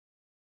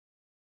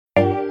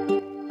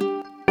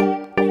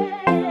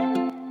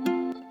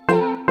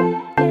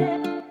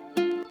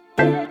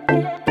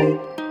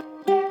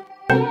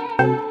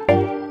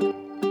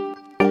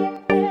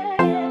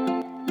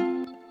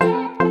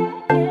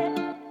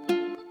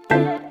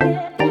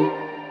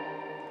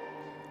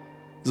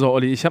So,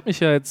 Olli, ich habe mich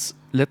ja jetzt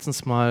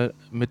letztens mal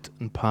mit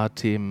ein paar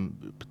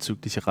Themen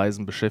bezüglich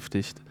Reisen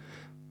beschäftigt.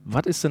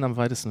 Was ist denn am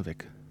weitesten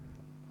weg?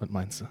 Was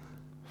meinst du?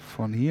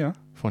 Von hier?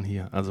 Von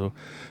hier. Also,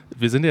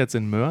 wir sind ja jetzt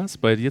in Mörs,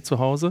 bei dir zu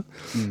Hause.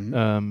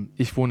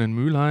 Ich wohne in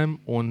Mülheim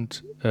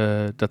und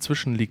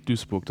dazwischen liegt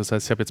Duisburg. Das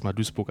heißt, ich habe jetzt mal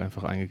Duisburg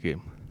einfach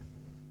eingegeben.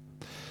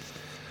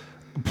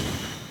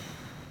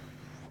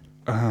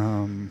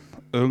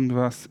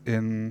 Irgendwas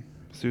in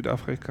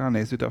Südafrika?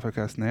 Nee,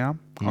 Südafrika ist näher.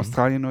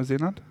 Australien,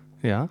 Neuseeland?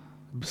 Ja,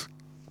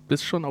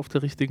 bist schon auf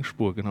der richtigen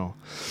Spur, genau.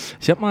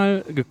 Ich habe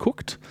mal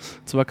geguckt,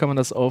 zwar kann man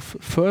das auf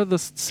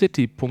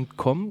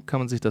furthestcity.com, kann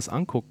man sich das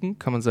angucken,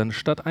 kann man seine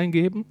Stadt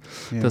eingeben,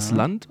 das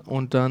Land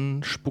und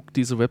dann spuckt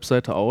diese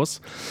Webseite aus,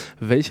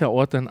 welcher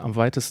Ort denn am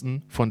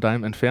weitesten von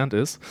deinem entfernt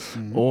ist.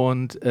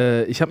 Und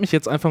ich habe mich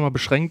jetzt einfach mal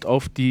beschränkt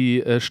auf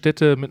die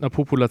Städte mit einer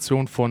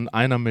Population von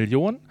 1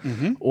 Million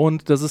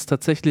und das ist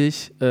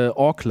tatsächlich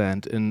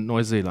Auckland in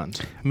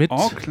Neuseeland. Mit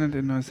Auckland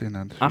in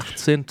Neuseeland.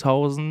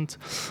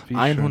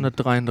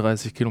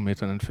 18.133 Kilometern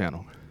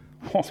Entfernung.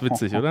 Das ist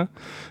witzig, oder?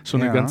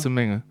 Schon eine ganze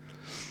Menge.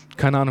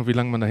 Keine Ahnung, wie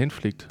lange man dahin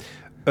fliegt.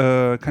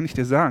 Kann ich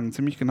dir sagen,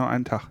 ziemlich genau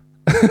einen Tag.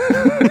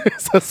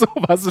 Ist das so?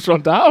 Warst du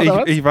schon da, oder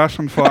was? Ich war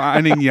schon vor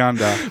einigen Jahren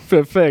da.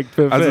 Perfekt.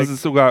 Also es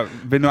ist sogar,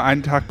 wenn du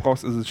einen Tag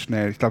brauchst, ist es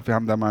schnell. Ich glaube, wir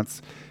haben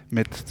damals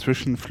mit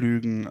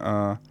Zwischenflügen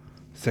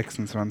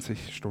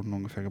 26 Stunden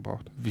ungefähr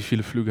gebraucht. Wie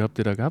viele Flüge habt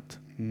ihr da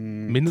gehabt?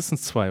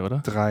 Mindestens 2,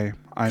 oder? 3.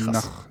 Einen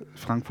nach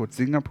Frankfurt,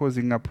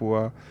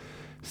 Singapur,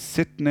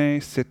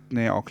 Sydney,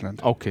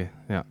 Auckland. Okay,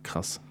 ja,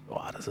 krass.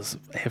 Boah, das ist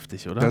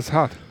heftig, oder? Das ist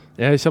hart.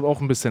 Ja, ich habe auch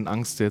ein bisschen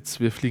Angst jetzt.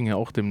 Wir fliegen ja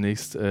auch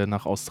demnächst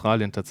nach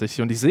Australien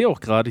tatsächlich. Und ich sehe auch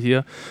gerade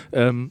hier,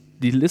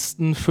 die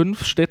listen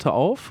 5 Städte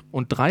auf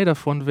und 3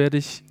 davon werde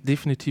ich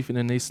definitiv in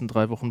den nächsten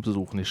 3 Wochen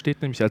besuchen. Hier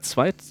steht nämlich als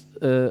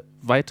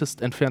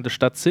weitest entfernte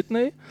Stadt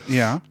Sydney.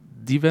 Ja.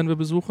 Die werden wir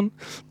besuchen.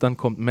 Dann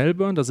kommt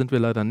Melbourne, da sind wir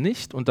leider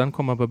nicht. Und dann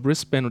kommen aber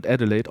Brisbane und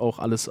Adelaide, auch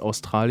alles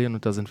Australien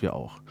und da sind wir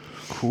auch.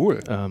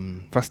 Cool.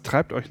 Was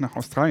treibt euch nach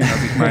Australien?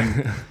 Also ich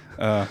meine...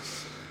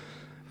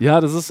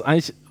 Ja, das ist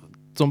eigentlich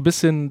so ein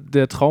bisschen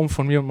der Traum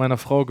von mir und meiner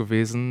Frau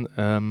gewesen.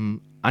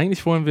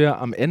 Eigentlich wollen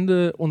wir am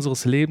Ende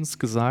unseres Lebens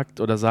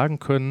sagen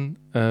können,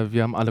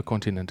 wir haben alle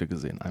Kontinente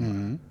gesehen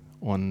einmal.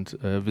 Und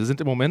wir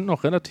sind im Moment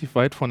noch relativ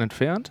weit von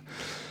entfernt.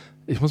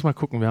 Ich muss mal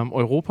gucken, wir haben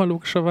Europa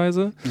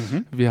logischerweise,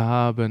 wir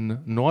haben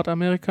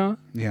Nordamerika,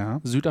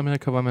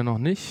 Südamerika waren wir noch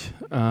nicht,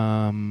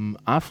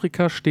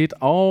 Afrika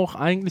steht auch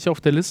eigentlich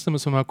auf der Liste,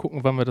 müssen wir mal gucken,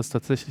 wann wir das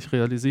tatsächlich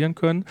realisieren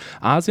können.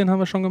 Asien haben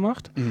wir schon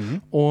gemacht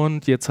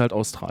und jetzt halt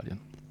Australien.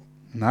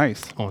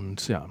 Nice.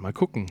 Und ja, mal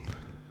gucken.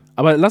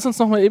 Aber lass uns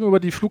noch mal eben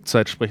über die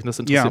Flugzeit sprechen, das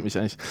interessiert mich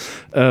eigentlich.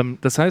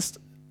 Das heißt,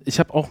 ich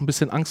habe auch ein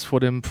bisschen Angst vor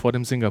dem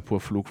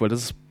Singapur-Flug, weil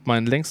das ist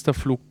mein längster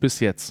Flug bis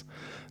jetzt.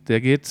 Der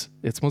geht,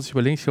 jetzt muss ich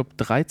überlegen, ich glaube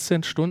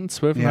 13 Stunden,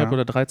 12,5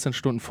 oder 13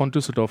 Stunden von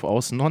Düsseldorf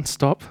aus,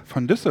 nonstop.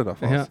 Von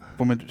Düsseldorf aus? Ja.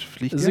 Womit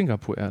fliegt ihr?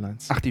 Singapore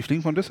Airlines. Ach, die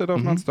fliegen von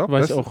Düsseldorf nonstop?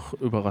 War ich auch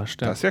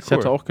überrascht. Ja. Das ist ja cool. Ich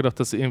hatte auch gedacht,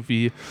 dass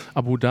irgendwie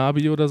Abu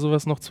Dhabi oder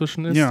sowas noch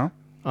zwischen ist. Ja.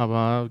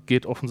 Aber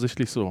geht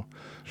offensichtlich so.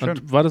 Schön.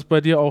 Und war das bei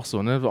dir auch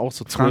so, ne? War auch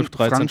so 12,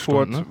 13 Frankfurt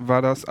Stunden, ne?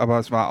 war das, aber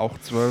es war auch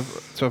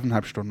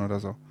 12,5 Stunden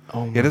oder so.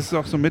 Oh ja, das ist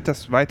auch so mit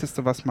das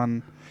Weiteste, was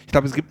man... Ich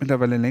glaube, es gibt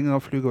mittlerweile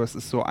längere Flüge, aber es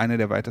ist so eine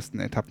der weitesten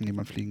Etappen, die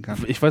man fliegen kann.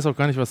 Ich weiß auch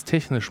gar nicht, was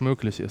technisch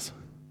möglich ist.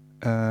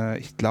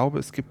 Ich glaube,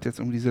 es gibt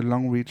jetzt diese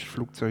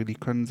Long-Reach-Flugzeuge, die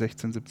können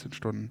 16, 17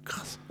 Stunden.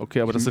 Krass.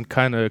 Okay, aber das sind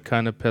keine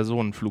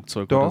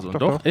Personenflugzeuge oder so.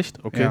 Doch.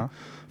 Echt? Okay. Ja.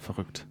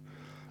 Verrückt.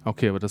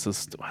 Okay, aber das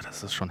ist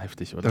schon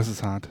heftig, oder? Das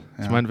ist hart.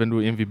 Ja. Ich meine, wenn du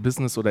irgendwie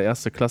Business oder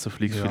erste Klasse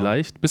fliegst,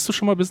 vielleicht. Bist du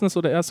schon mal Business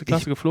oder erste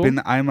Klasse geflogen? Ich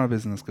bin einmal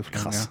Business geflogen.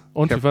 Krass. Ja.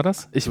 Und wie war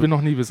das? Ich bin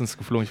noch nie Business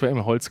geflogen. Ich war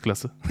immer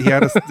Holzklasse. Ja,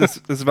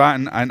 das war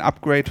ein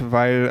Upgrade,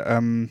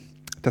 weil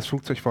das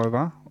Flugzeug voll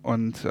war.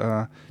 Und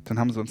dann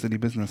haben sie uns in die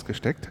Business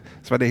gesteckt.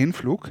 Es war der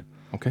Hinflug.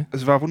 Okay.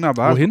 Es war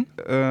wunderbar. Wohin?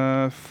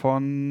 War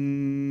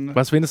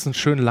es wenigstens ein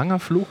schön langer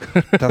Flug?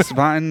 Das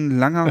war ein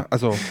langer,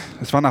 also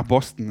es war nach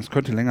Boston, es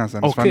könnte länger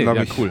sein. Es waren,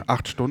 glaube ich,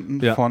 8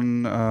 Stunden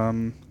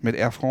mit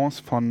Air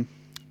France von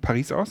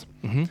Paris aus.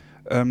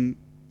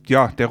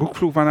 Der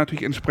Rückflug war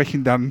natürlich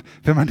entsprechend dann,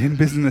 wenn man den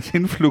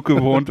Business-Hinflug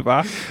gewohnt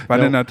war,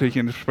 der natürlich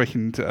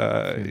entsprechend,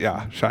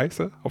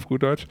 scheiße, auf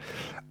gut Deutsch.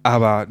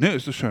 Aber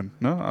es ist schön,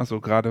 ne? Also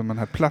gerade man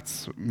hat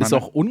Platz. Ist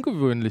auch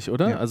ungewöhnlich,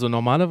 oder? Ja. Also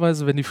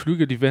normalerweise, wenn die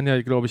Flüge, die werden ja,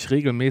 glaube ich,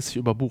 regelmäßig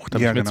überbucht,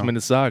 habe ich mir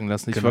zumindest sagen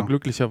lassen. Ich war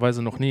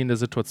glücklicherweise noch nie in der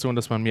Situation,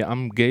 dass man mir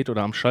am Gate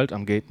oder am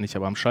Gate nicht,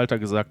 aber am Schalter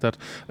gesagt hat,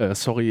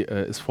 sorry,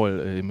 ist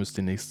voll, ihr müsst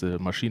die nächste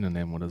Maschine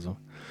nehmen oder so.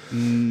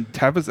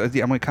 Teilweise, also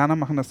die Amerikaner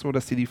machen das so,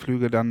 dass sie die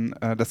Flüge dann,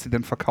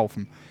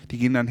 verkaufen. Die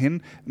gehen dann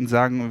hin und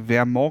sagen,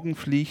 wer morgen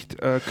fliegt,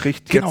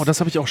 kriegt das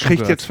habe ich auch schon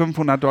gehört. Jetzt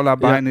 $500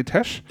 bei eine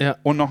Tasche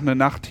und noch eine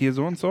Nacht hier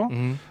so und so.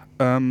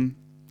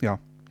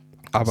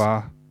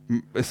 Aber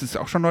es ist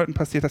auch schon Leuten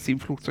passiert, dass sie im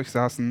Flugzeug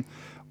saßen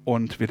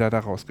und wieder da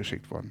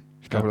rausgeschickt wurden.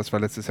 Ich glaube, das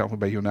war letztes Jahr auch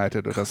über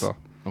United oder so.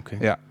 Okay.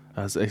 Ja.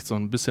 Das ist echt so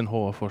ein bisschen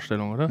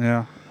Horrorvorstellung, oder?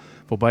 Ja.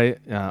 Wobei,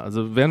 ja,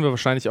 also werden wir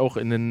wahrscheinlich auch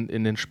in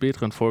den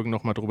späteren Folgen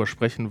nochmal drüber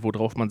sprechen,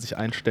 worauf man sich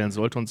einstellen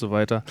sollte und so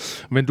weiter.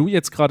 Und wenn du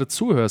jetzt gerade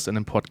zuhörst in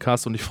dem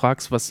Podcast und dich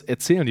fragst, was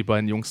erzählen die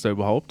beiden Jungs da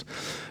überhaupt,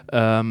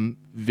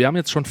 wir haben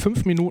jetzt schon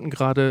 5 Minuten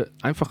gerade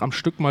einfach am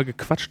Stück mal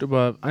gequatscht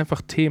über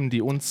einfach Themen,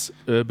 die uns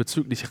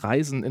bezüglich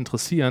Reisen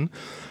interessieren.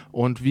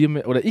 Und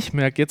ich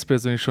merke jetzt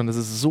persönlich schon, dass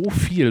es so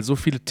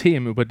viele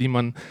Themen, über die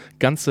man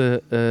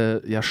ganze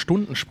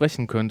Stunden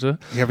sprechen könnte.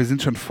 Ja, wir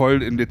sind schon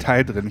voll im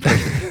Detail drin.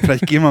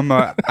 Vielleicht gehen wir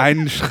mal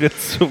einen Schritt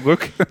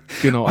zurück.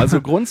 Genau,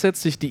 also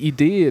grundsätzlich die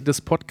Idee des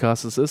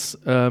Podcasts ist,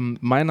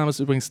 mein Name ist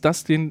übrigens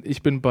Dustin,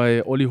 ich bin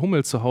bei Olli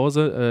Hummel zu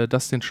Hause,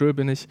 Dustin Schöll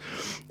bin ich,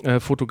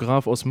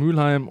 Fotograf aus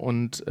Mülheim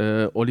und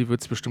Olli wird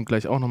sich bestimmt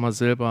gleich auch nochmal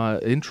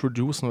selber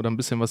introducen oder ein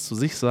bisschen was zu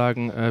sich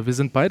sagen. Wir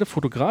sind beide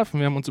Fotografen,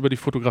 wir haben uns über die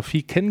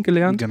Fotografie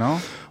kennengelernt.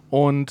 Genau.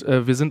 Und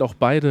wir sind auch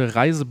beide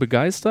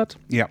reisebegeistert.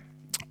 Ja,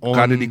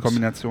 gerade die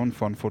Kombination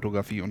von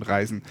Fotografie und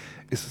Reisen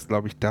ist es,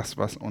 glaube ich, das,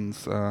 was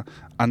uns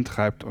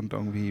antreibt und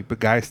irgendwie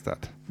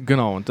begeistert.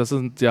 Genau, und das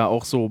sind ja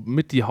auch so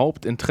mit die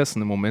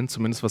Hauptinteressen im Moment,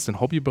 zumindest was den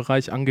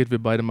Hobbybereich angeht. Wir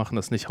beide machen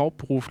das nicht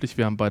hauptberuflich,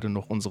 wir haben beide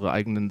noch unsere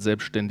eigenen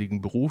selbstständigen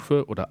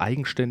Berufe oder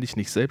eigenständig,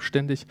 nicht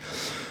selbstständig.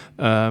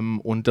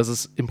 Und das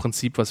ist im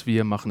Prinzip, was wir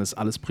hier machen, ist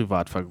alles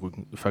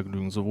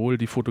Privatvergnügen, sowohl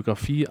die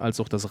Fotografie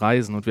als auch das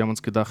Reisen. Und wir haben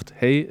uns gedacht,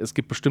 hey, es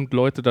gibt bestimmt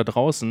Leute da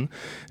draußen,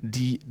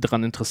 die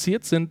daran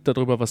interessiert sind,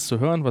 darüber was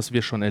zu hören, was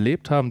wir schon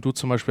erlebt haben. Du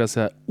zum Beispiel hast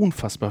ja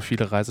unfassbar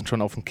viele Reisen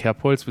schon auf dem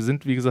Kerbholz. Wir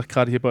sind, wie gesagt,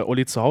 gerade hier bei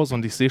Olli zu Hause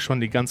und ich sehe schon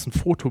die ganzen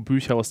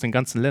Fotobücher aus den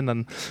ganzen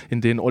Ländern, in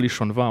denen Olli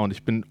schon war. Und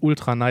ich bin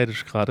ultra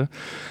neidisch gerade.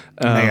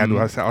 Naja, du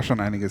hast ja auch schon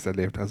einiges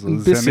erlebt. Also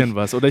ein bisschen ja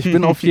was. Oder ich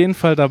bin auf jeden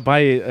Fall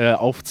dabei,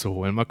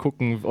 aufzuholen. Mal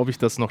gucken, ob ich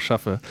das noch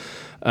schaffe.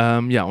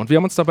 Ja, und wir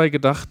haben uns dabei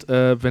gedacht,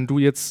 wenn du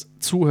jetzt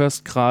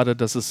zuhörst gerade,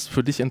 dass es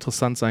für dich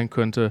interessant sein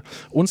könnte,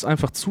 uns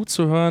einfach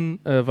zuzuhören,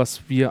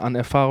 was wir an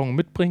Erfahrungen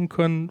mitbringen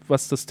können,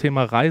 was das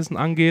Thema Reisen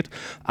angeht,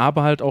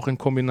 aber halt auch in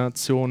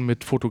Kombination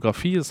mit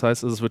Fotografie. Das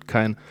heißt, es wird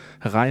kein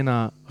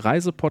reiner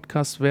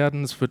Reisepodcast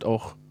werden, es wird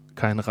auch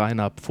kein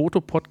reiner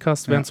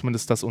Fotopodcast werden,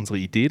 zumindest das ist unsere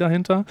Idee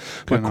dahinter.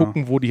 Mal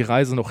gucken, wo die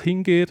Reise noch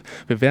hingeht.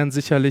 Wir werden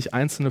sicherlich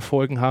einzelne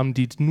Folgen haben,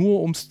 die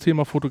nur ums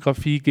Thema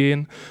Fotografie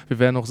gehen. Wir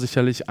werden auch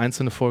sicherlich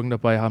einzelne Folgen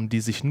dabei haben, die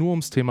sich nur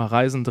ums Thema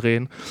Reisen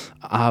drehen.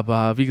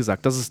 Aber wie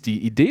gesagt, das ist die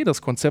Idee,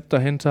 das Konzept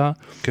dahinter.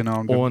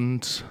 Genau.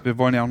 Und wir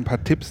wollen ja auch ein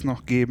paar Tipps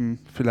noch geben,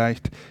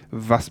 vielleicht,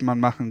 was man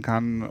machen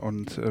kann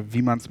und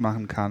wie man es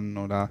machen kann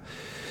oder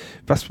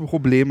was für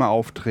Probleme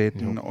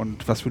auftreten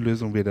und was für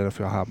Lösungen wir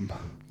dafür haben.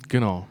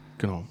 Genau.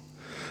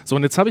 So,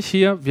 und jetzt habe ich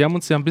wir haben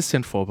uns ja ein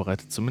bisschen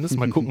vorbereitet, zumindest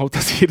mal gucken, ob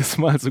das jedes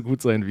Mal so gut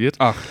sein wird.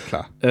 Ach,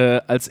 klar.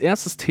 Als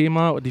erstes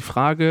Thema die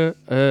Frage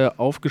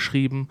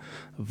aufgeschrieben,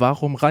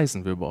 warum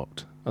reisen wir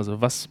überhaupt?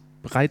 Also was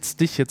reizt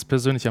dich jetzt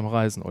persönlich am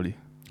Reisen, Olli?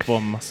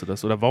 Warum machst du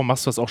das? Oder warum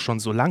machst du das auch schon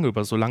so lange,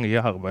 über so lange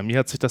Jahre? Bei mir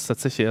hat sich das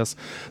tatsächlich erst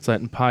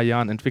seit ein paar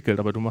Jahren entwickelt,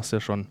 aber du machst ja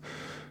schon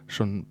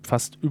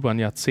fast über ein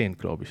Jahrzehnt,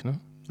 glaube ich, ne?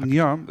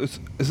 Ja,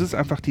 es ist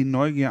einfach die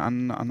Neugier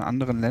an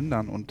anderen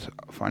Ländern und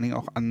vor allen Dingen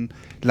auch an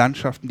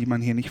Landschaften, die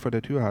man hier nicht vor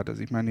der Tür hat.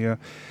 Also ich meine,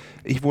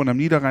 ich wohne am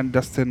Niederrhein,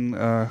 Dustin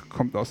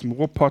kommt aus dem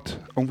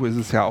Ruhrpott. Irgendwo ist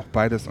es ja auch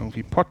beides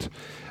irgendwie Pott.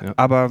 Ja.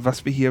 Aber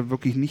was wir hier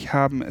wirklich nicht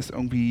haben, ist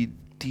irgendwie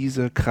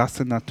diese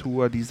krasse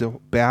Natur, diese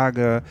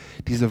Berge,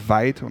 diese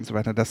Weite und so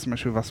weiter. Das ist zum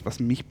Beispiel was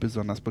mich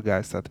besonders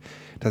begeistert,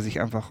 dass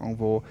ich einfach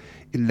irgendwo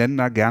in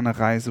Länder gerne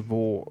reise,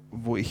 wo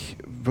ich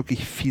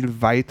wirklich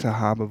viel Weite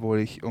habe, wo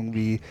ich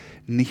irgendwie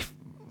nicht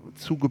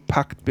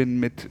zugepackt bin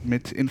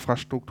mit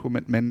Infrastruktur,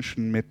 mit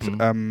Menschen, mit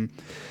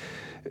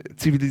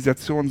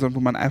Zivilisation, sondern wo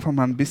man einfach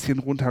mal ein bisschen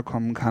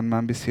runterkommen kann, mal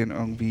ein bisschen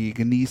irgendwie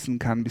genießen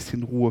kann, ein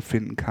bisschen Ruhe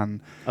finden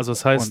kann. Also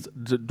das heißt,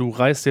 du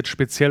reist jetzt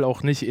speziell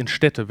auch nicht in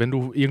Städte. Wenn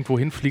du irgendwo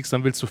hinfliegst,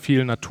 dann willst du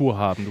viel Natur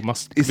haben. Du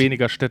machst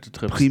weniger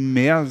Städtetrips.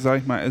 Primär,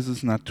 sag ich mal, ist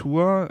es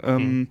Natur.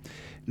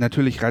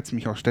 Natürlich reizt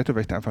mich auch Städte,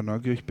 weil ich da einfach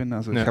neugierig bin.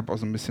 Also ich habe auch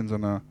so ein bisschen so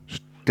eine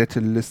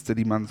Städteliste,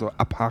 die man so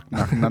abhakt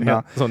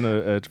nacheinander. Ja, so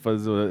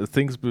eine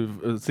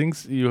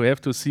things you have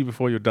to see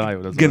before you die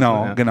oder so.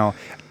 Genau.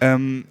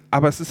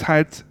 Aber es ist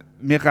halt,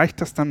 mir reicht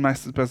das dann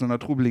meistens bei so einer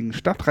trubeligen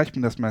Stadt, reicht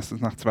mir das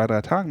meistens nach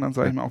 2-3 Tagen, dann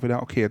sage ich mir auch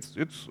wieder, okay, jetzt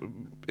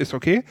ist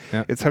okay.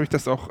 Ja. Jetzt habe ich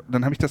das auch,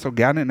 dann habe ich das auch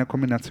gerne in der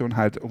Kombination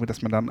halt, irgendwie,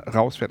 dass man dann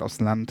rausfährt aufs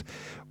Land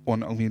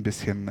und irgendwie ein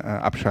bisschen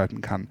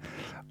abschalten kann.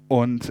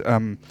 Und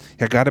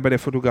ja, gerade bei der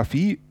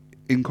Fotografie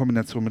in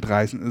Kombination mit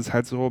Reisen ist es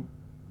halt so,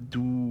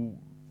 du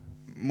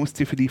musst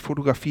dir für die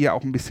Fotografie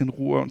auch ein bisschen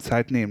Ruhe und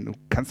Zeit nehmen. Du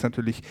kannst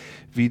natürlich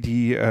wie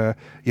die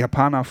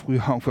Japaner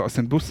früher irgendwie aus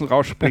den Bussen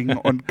rausspringen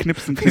und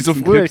knipsen. So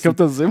früher, ich glaube,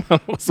 das ist immer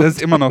noch so. Das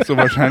ist immer noch so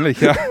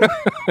wahrscheinlich, ja.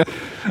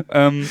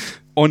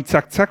 Und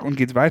zack und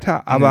geht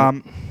weiter. Aber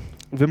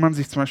wenn man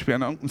sich zum Beispiel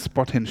an irgendeinen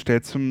Spot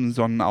hinstellt zum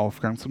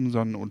Sonnenaufgang, zum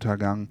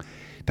Sonnenuntergang,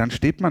 dann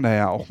steht man da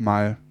ja auch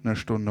mal eine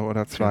Stunde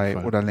oder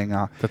 2 oder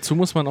länger. Dazu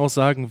muss man auch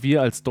sagen,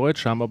 wir als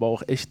Deutsche haben aber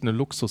auch echt eine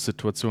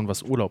Luxussituation,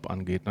 was Urlaub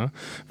angeht. Ne?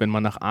 Wenn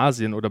man nach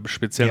Asien oder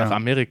speziell nach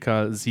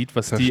Amerika sieht,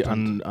 was die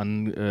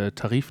an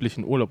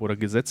tariflichen Urlaub oder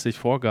gesetzlich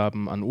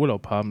Vorgaben an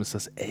Urlaub haben, ist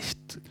das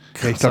echt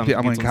krass. Ja, ich glaube, die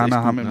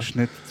Amerikaner haben im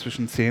Schnitt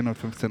zwischen 10 und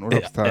 15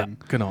 Urlaubstagen.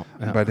 Genau.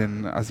 Und bei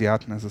den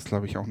Asiaten ist es,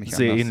 glaube ich, auch nicht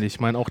sehr anders. Ähnlich. Ich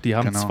meine auch, die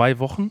haben 2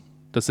 Wochen.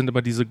 Das sind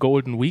aber diese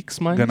Golden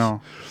Weeks, meine ich.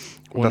 Genau.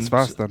 Und das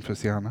war es dann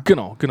fürs Jahr, ne?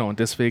 Genau. Und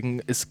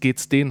deswegen geht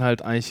es denen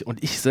halt eigentlich,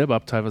 und ich selber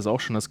habe teilweise auch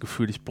schon das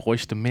Gefühl, ich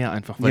bräuchte mehr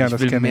einfach, weil ich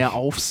will mehr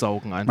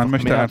aufsaugen einfach. Man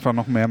möchte einfach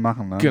noch mehr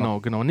machen. Ne?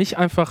 Genau. Nicht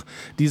einfach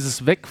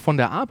dieses Weg von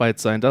der Arbeit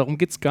sein, darum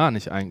geht es gar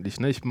nicht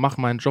eigentlich. Ne? Ich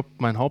mache meinen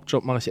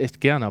Hauptjob mache ich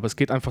echt gerne, aber es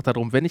geht einfach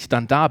darum, wenn ich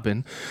dann da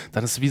bin,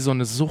 dann ist es wie so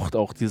eine Sucht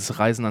auch, dieses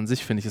Reisen an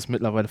sich, finde ich, ist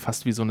mittlerweile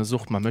fast wie so eine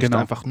Sucht. Man möchte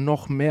einfach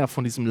noch mehr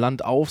von diesem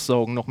Land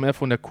aufsaugen, noch mehr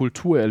von der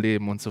Kultur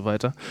erleben und so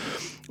weiter.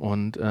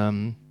 Und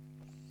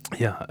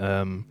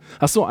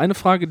Achso, eine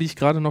Frage, die ich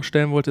gerade noch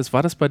stellen wollte, ist,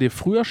 war das bei dir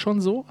früher schon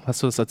so?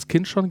 Hast du das als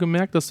Kind schon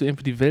gemerkt, dass du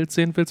irgendwie die Welt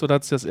sehen willst, oder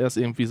hat sich das erst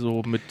irgendwie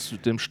so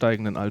mit dem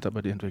steigenden Alter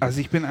bei dir entwickelt? Also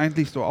ich bin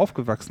eigentlich so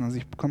aufgewachsen, also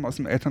ich komme aus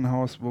einem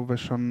Elternhaus, wo wir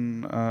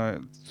schon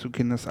zu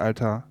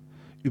Kindesalter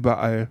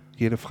überall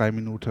jede freie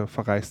Minute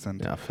verreist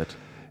sind. Ja, fett.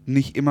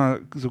 Nicht immer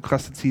so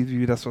krasse Ziele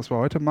wie das, was wir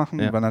heute machen,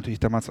 war natürlich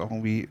damals auch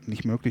irgendwie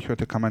nicht möglich.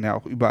 Heute kann man ja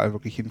auch überall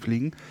wirklich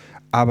hinfliegen.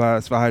 Aber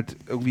es war halt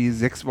irgendwie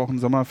 6 Wochen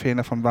Sommerferien,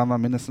 davon waren wir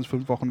mindestens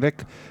 5 Wochen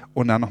weg.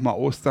 Und dann nochmal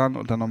Ostern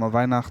und dann nochmal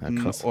Weihnachten.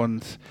 Ja, krass.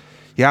 Und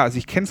ja, also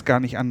ich kenne es gar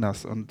nicht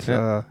anders. Und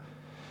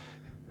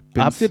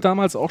habt ihr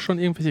damals auch schon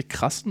irgendwelche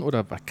krassen,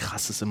 oder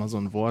krass ist immer so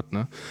ein Wort,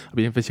 ne? Aber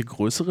irgendwelche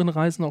größeren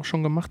Reisen auch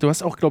schon gemacht? Du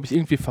hast auch, glaube ich,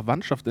 irgendwie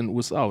Verwandtschaft in den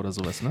USA oder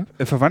sowas, ne?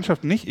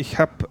 Verwandtschaft nicht. Ich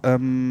habe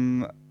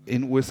in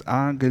den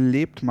USA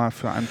gelebt mal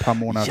für ein paar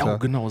Monate. Ja,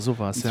 genau, so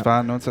war es. Das war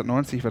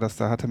 1990, war das,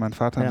 da hatte mein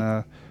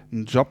Vater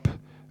einen Job,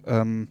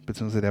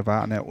 beziehungsweise der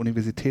war an der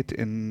Universität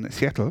in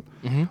Seattle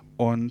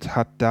und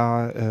hat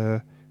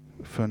da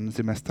für ein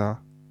Semester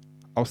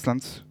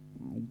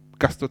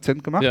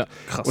Gastdozent gemacht. Ja,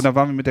 krass. Und da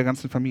waren wir mit der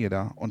ganzen Familie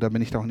da. Und da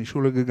bin ich da auch in die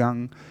Schule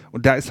gegangen.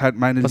 Und da ist halt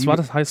meine Was war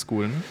das,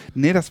 Highschool, ne?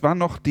 Nee, das war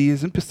noch, die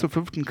sind bis zur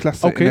 5.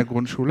 Klasse in der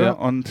Grundschule. Ja.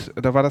 Und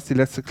da war das die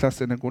letzte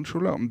Klasse in der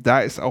Grundschule. Und da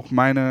ist auch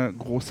meine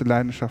große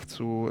Leidenschaft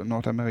zu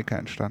Nordamerika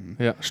entstanden.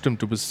 Ja,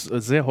 stimmt. Du bist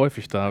sehr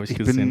häufig da, habe ich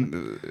gesehen.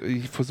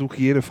 Ich versuche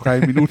jede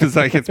freie Minute,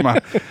 sage ich jetzt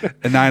mal.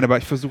 Nein, aber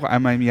ich versuche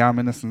einmal im Jahr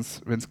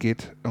mindestens, wenn es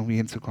geht, irgendwie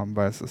hinzukommen,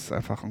 weil es ist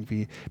einfach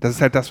irgendwie, das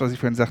ist halt das, was ich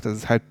vorhin sagte, das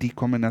ist halt die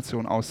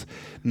Kombination aus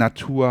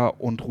Natur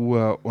und Ruhe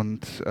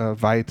und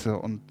Weite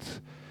und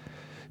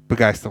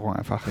Begeisterung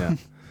einfach. Ja.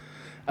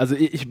 Also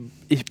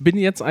ich bin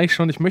jetzt eigentlich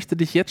schon, ich möchte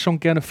dich jetzt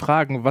schon gerne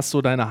fragen, was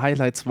so deine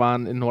Highlights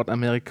waren in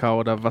Nordamerika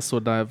oder was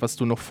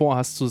du noch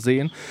vorhast zu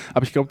sehen.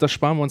 Aber ich glaube, das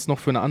sparen wir uns noch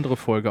für eine andere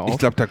Folge auf. Ich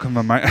glaube, da können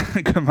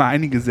wir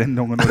einige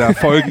Sendungen oder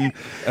Folgen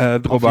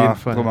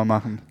drüber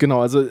machen.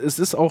 Genau, also es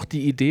ist auch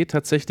die Idee,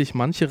 tatsächlich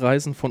manche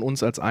Reisen von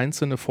uns als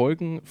einzelne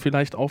Folgen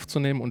vielleicht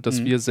aufzunehmen und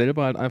dass wir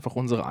selber halt einfach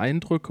unsere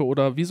Eindrücke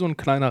oder wie so ein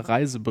kleiner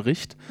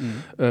Reisebericht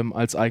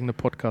als eigene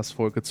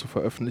Podcast-Folge zu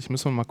veröffentlichen.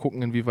 Müssen wir mal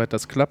gucken, inwieweit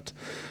das klappt.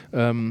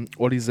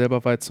 Olli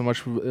selber war jetzt zum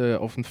Beispiel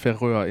auf den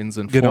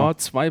Färöerinseln vor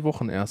 2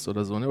 Wochen erst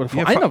oder so, ne? Oder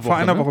vor einer Woche. Vor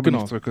einer Woche bin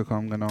ich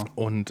zurückgekommen, genau.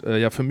 Und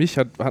für mich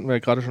hatten wir ja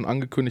gerade schon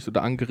angekündigt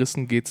oder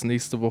angerissen, geht es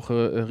nächste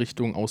Woche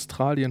Richtung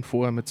Australien,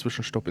 vorher mit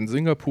Zwischenstopp in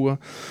Singapur.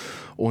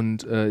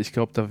 Und ich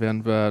glaube, da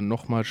werden wir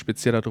nochmal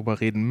spezieller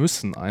drüber reden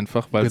müssen,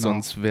 einfach, weil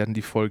sonst werden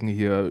die Folgen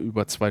hier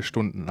über 2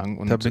 Stunden lang.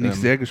 Und, da bin ich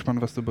sehr gespannt,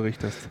 was du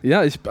berichtest.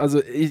 Ja,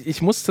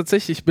 ich muss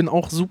tatsächlich, ich bin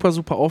auch super,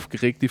 super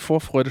aufgeregt. Die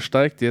Vorfreude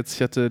steigt jetzt.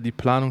 Ich hatte die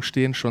Planung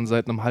stehen schon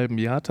seit einem halben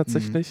Jahr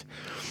tatsächlich.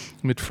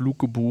 Mit Flug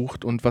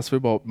gebucht und was wir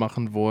überhaupt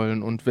machen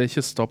wollen und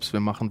welche Stops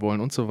wir machen wollen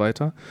und so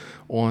weiter.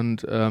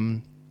 Und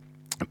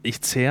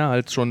ich zehre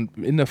halt schon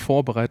in der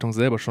Vorbereitung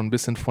selber schon ein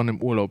bisschen von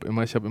dem Urlaub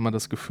immer. Ich habe immer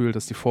das Gefühl,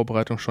 dass die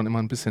Vorbereitung schon immer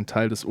ein bisschen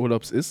Teil des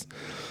Urlaubs ist.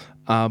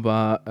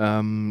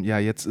 Aber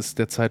jetzt ist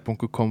der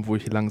Zeitpunkt gekommen, wo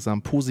ich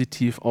langsam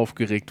positiv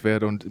aufgeregt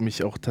werde und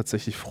mich auch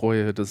tatsächlich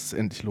freue, dass es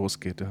endlich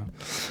losgeht. Ja.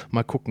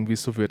 Mal gucken, wie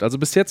es so wird. Also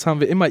bis jetzt haben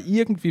wir immer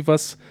irgendwie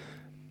was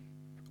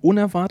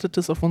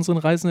Unerwartetes auf unseren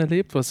Reisen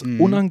erlebt, was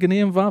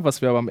unangenehm war,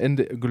 was wir aber am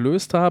Ende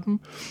gelöst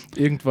haben.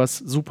 Irgendwas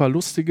super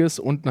Lustiges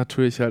und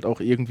natürlich halt auch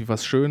irgendwie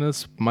was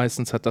Schönes.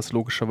 Meistens hat das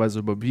logischerweise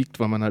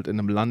überwiegt, weil man halt in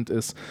einem Land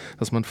ist,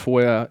 das man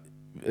vorher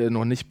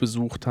noch nicht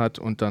besucht hat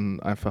und dann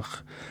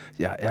einfach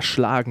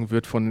erschlagen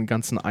wird von den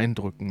ganzen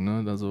Eindrücken.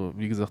 Ne? Also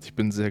wie gesagt, ich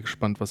bin sehr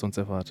gespannt, was uns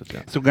erwartet.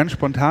 Ja. So ganz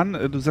spontan,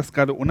 du sagst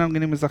gerade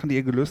unangenehme Sachen, die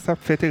ihr gelöst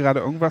habt. Fällt dir gerade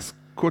irgendwas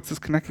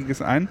Kurzes,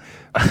 Knackiges ein?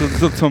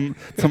 So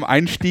zum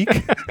Einstieg?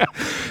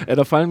 Ja,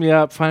 da fallen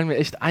mir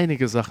echt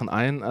einige Sachen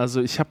ein.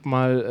 Also ich habe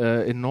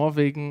mal in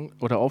Norwegen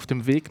oder auf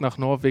dem Weg nach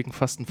Norwegen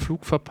fast einen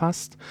Flug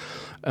verpasst.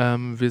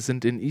 Wir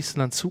sind in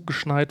Island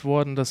zugeschneit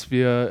worden, dass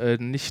wir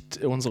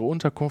nicht unsere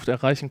Unterkunft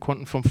erreichen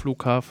konnten vom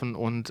Flughafen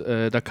und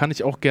da kann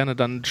ich auch gerne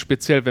dann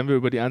speziell, wenn wir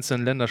über die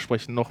einzelnen Länder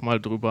sprechen,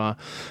 nochmal drüber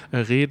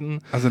reden.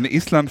 Also eine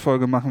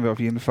Island-Folge machen wir auf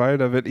jeden Fall,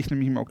 da werde ich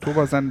nämlich im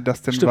Oktober sein,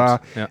 das denn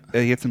war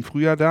jetzt im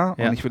Frühjahr da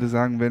und ich würde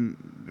sagen, wenn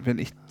wenn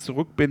ich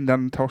zurück bin,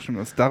 dann tauschen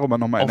wir uns darüber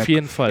nochmal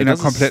in der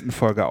kompletten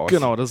Folge aus.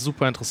 Genau, das ist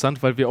super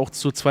interessant, weil wir auch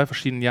zu 2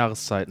 verschiedenen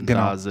Jahreszeiten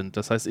da sind.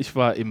 Das heißt, ich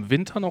war im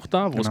Winter noch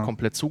da, wo es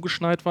komplett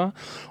zugeschneit war,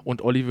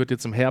 und Olli wird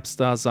jetzt im Herbst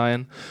da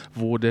sein,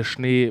 wo der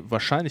Schnee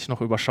wahrscheinlich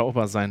noch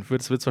überschaubar sein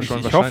wird. Es wird zwar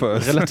schon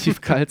wahrscheinlich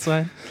relativ kalt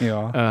sein,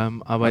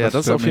 aber ja,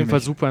 das ist auf jeden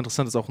Fall super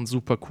interessant. Das ist auch ein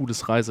super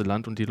cooles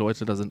Reiseland und die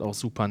Leute da sind auch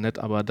super nett,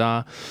 aber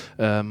da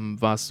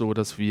war es so,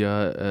 dass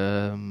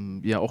wir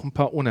ja auch ein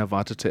paar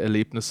unerwartete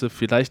Erlebnisse,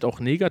 vielleicht auch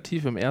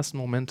negativ im ersten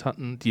Moment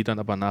hatten, die dann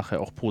aber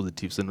nachher auch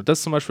positiv sind. Und das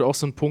ist zum Beispiel auch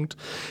so ein Punkt,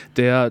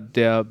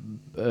 der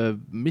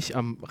mich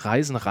am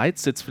Reisen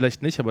reizt jetzt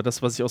vielleicht nicht, aber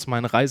das, was ich aus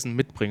meinen Reisen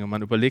mitbringe.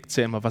 Man überlegt sich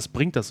ja immer, was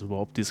bringt das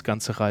überhaupt, dieses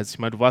ganze Reise? Ich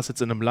meine, du warst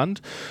jetzt in einem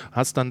Land,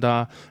 hast dann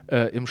da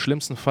im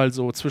schlimmsten Fall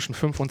so zwischen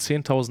 5.000 und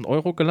 10.000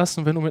 Euro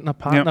gelassen, wenn du mit einer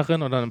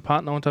Partnerin oder einem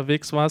Partner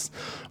unterwegs warst.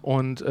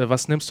 Und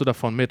was nimmst du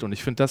davon mit? Und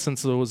ich finde, das sind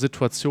so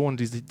Situationen,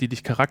 die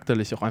dich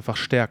charakterlich auch einfach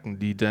stärken,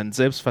 die dein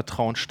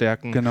Selbstvertrauen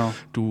stärken. Genau.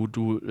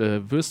 Du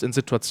wirst in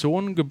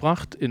Situationen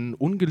gebracht, in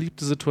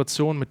ungeliebte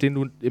Situationen, mit denen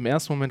du im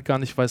ersten Moment gar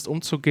nicht weißt,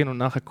 umzugehen, und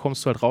nachher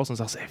kommst du halt raus und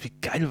sagst, ey, wie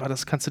geil war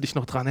das, kannst du dich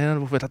noch dran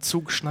erinnern, wo wir da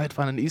zugeschneit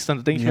waren in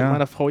Island? Da denke ich mit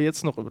meiner Frau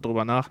jetzt noch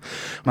drüber nach.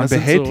 Man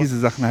behält diese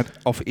Sachen halt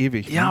auf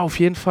ewig. Ja, auf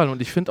jeden Fall.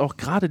 Und ich finde auch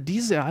gerade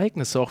diese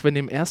Ereignisse, auch wenn die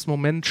im ersten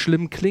Moment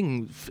schlimm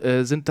klingen,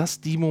 sind das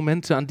die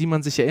Momente, an die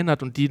man sich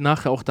erinnert und die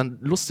nachher auch dann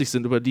lustig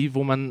sind, über die,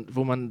 wo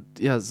man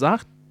ja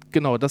sagt,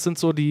 genau, das sind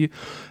so die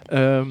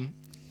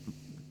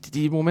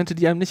Momente,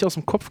 die einem nicht aus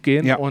dem Kopf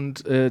gehen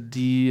und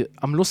die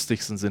am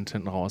lustigsten sind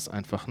hinten raus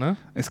einfach, ne?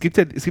 Es gibt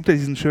ja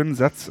diesen schönen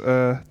Satz,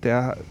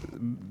 der,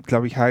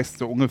 glaube ich, heißt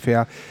so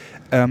ungefähr,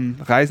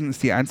 Reisen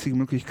ist die einzige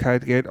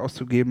Möglichkeit, Geld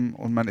auszugeben,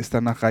 und man ist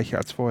danach reicher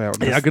als vorher.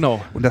 Und das,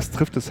 genau. Und das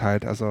trifft es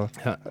halt. Also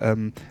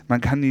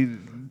man kann die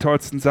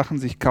tollsten Sachen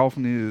sich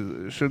kaufen,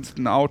 die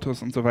schönsten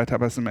Autos und so weiter,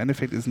 aber im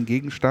Endeffekt ist ein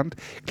Gegenstand.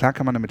 Klar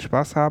kann man damit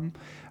Spaß haben,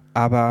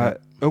 aber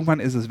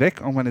irgendwann ist es weg,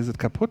 irgendwann ist es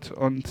kaputt,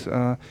 und so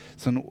eine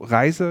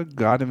Reise,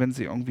 gerade wenn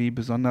sie irgendwie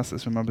besonders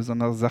ist, wenn man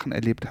besondere Sachen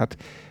erlebt hat,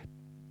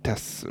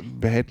 das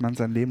behält man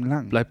sein Leben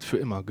lang. Bleibt für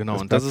immer,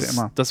 genau. Und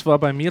das war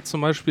bei mir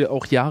zum Beispiel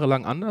auch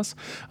jahrelang anders.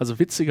 Also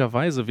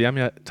witzigerweise, wir haben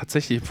ja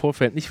tatsächlich im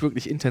Vorfeld nicht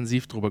wirklich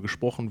intensiv darüber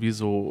gesprochen, wie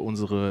so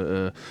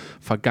unsere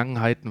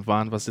Vergangenheiten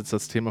waren, was jetzt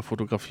das Thema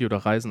Fotografie oder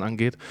Reisen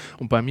angeht.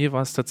 Und bei mir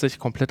war es tatsächlich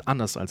komplett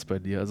anders als bei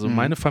dir. Also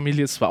meine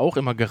Familie ist zwar auch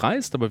immer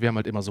gereist, aber wir haben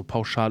halt immer so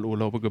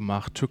Pauschalurlaube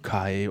gemacht,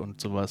 Türkei und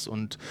sowas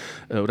und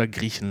oder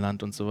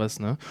Griechenland und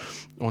sowas, ne?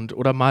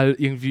 Oder mal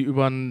irgendwie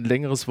über ein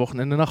längeres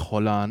Wochenende nach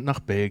Holland,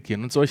 nach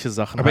Belgien und solche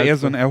Sachen. Aber halt eher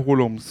so ein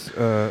Erholungs...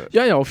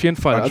 ja, auf jeden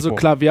Fall. Anspruch. Also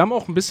klar, wir haben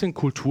auch ein bisschen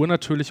Kultur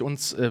natürlich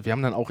uns, wir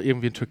haben dann auch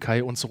irgendwie in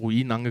Türkei uns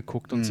Ruinen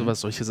angeguckt und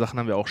sowas. Solche Sachen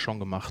haben wir auch schon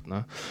gemacht,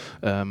 ne?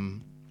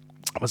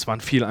 Aber es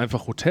waren viel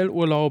einfach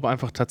Hotelurlaube,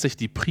 einfach tatsächlich,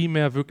 die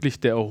primär wirklich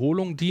der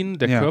Erholung dienen,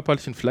 der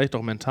körperlichen, vielleicht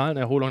auch mentalen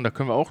Erholung. Da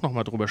können wir auch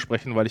nochmal drüber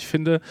sprechen, weil ich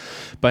finde,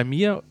 bei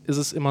mir ist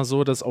es immer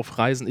so, dass auf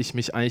Reisen ich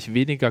mich eigentlich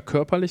weniger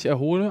körperlich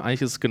erhole.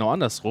 Eigentlich ist es genau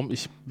andersrum.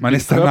 Ich bin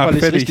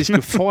körperlich richtig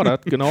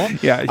gefordert, genau.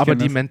 Aber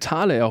die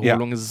mentale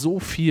Erholung ist so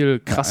viel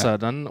krasser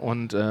dann.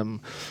 Und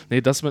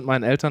das mit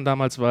meinen Eltern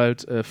damals war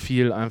halt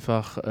viel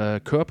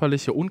einfach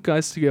körperliche und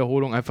geistige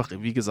Erholung. Einfach,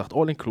 wie gesagt,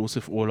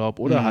 All-Inclusive-Urlaub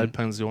oder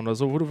Halbpension oder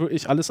so, wo du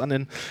wirklich alles an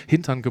den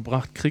Hintern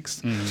gebracht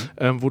kriegst,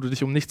 wo du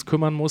dich um nichts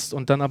kümmern musst,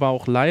 und dann aber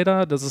auch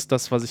leider, das ist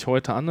das, was ich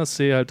heute anders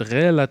sehe, halt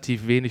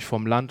relativ wenig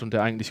vom Land und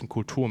der eigentlichen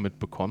Kultur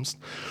mitbekommst.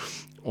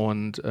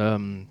 Und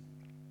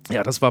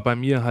das war bei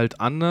mir halt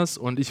anders,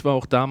 und ich war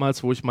auch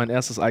damals, wo ich mein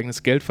erstes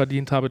eigenes Geld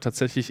verdient habe,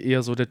 tatsächlich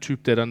eher so der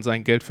Typ, der dann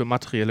sein Geld für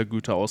materielle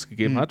Güter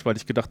ausgegeben hat, weil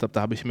ich gedacht habe,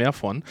 da habe ich mehr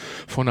von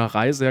einer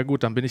Reise. Ja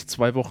gut, dann bin ich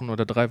 2 Wochen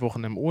oder 3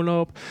 Wochen im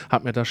Urlaub,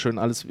 habe mir da schön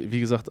alles,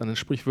 wie gesagt, an den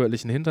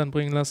sprichwörtlichen Hintern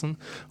bringen lassen,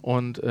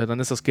 und dann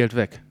ist das Geld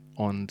weg.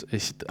 Und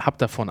ich habe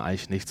davon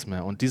eigentlich nichts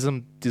mehr. Und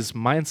dieses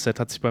Mindset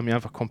hat sich bei mir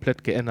einfach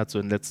komplett geändert, so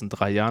in den letzten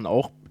 3 Jahren,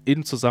 auch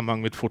im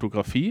Zusammenhang mit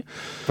Fotografie.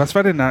 Was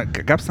war denn da?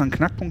 Gab es da einen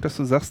Knackpunkt, dass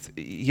du sagst,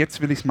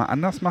 jetzt will ich es mal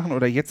anders machen,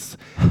 oder jetzt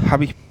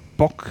habe ich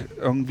Bock,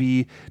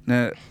 irgendwie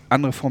eine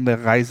andere Form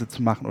der Reise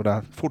zu machen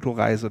oder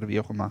Fotoreise oder wie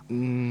auch immer?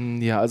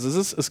 Ja, also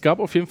es gab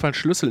auf jeden Fall ein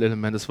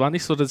Schlüsselelement. Es war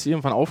nicht so, dass ich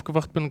irgendwann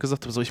aufgewacht bin und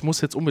gesagt habe, so, ich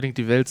muss jetzt unbedingt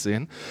die Welt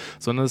sehen,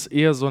 sondern es ist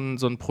eher so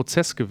ein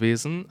Prozess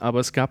gewesen, aber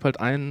es gab halt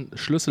ein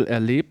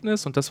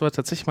Schlüsselerlebnis, und das war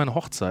tatsächlich meine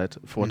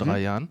Hochzeit vor 3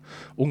 Jahren,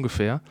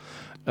 ungefähr.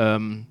 Da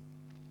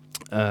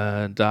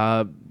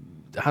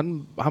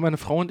haben meine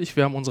Frau und ich,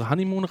 wir haben unsere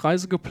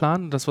Honeymoon-Reise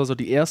geplant. Das war so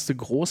die erste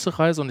große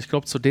Reise, und ich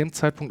glaube zu dem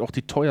Zeitpunkt auch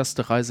die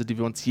teuerste Reise, die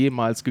wir uns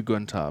jemals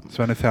gegönnt haben. Das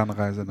war eine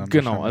Fernreise dann?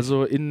 Genau,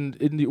 also in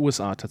die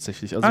USA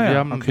tatsächlich. Also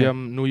wir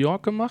haben New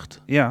York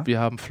gemacht, wir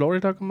haben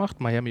Florida gemacht,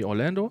 Miami,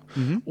 Orlando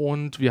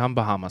und wir haben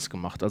Bahamas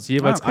gemacht. Also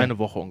jeweils eine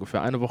Woche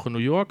ungefähr. Eine Woche New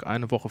York,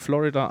 eine Woche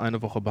Florida,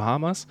 eine Woche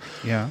Bahamas.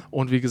 Ja.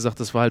 Und wie gesagt,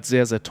 das war halt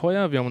sehr, sehr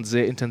teuer. Wir haben uns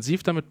sehr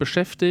intensiv damit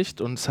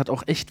beschäftigt, und es hat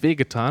auch echt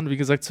wehgetan. Wie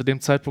gesagt, zu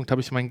dem Zeitpunkt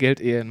habe ich mein Geld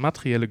eher in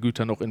materielle Güter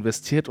später noch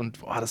investiert und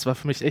das war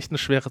für mich echt eine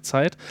schwere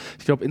Zeit.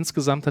 Ich glaube,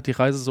 insgesamt hat die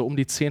Reise so um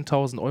die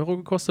 10.000 €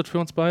 gekostet für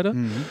uns beide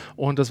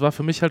und das war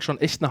für mich halt schon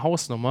echt eine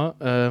Hausnummer,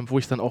 wo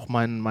ich dann auch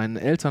meinen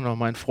Eltern oder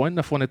meinen Freunden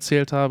davon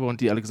erzählt habe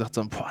und die alle gesagt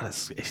haben,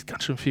 das ist echt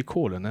ganz schön viel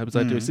Kohle, ne?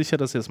 Seid ihr euch sicher,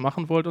 dass ihr das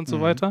machen wollt und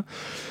so weiter?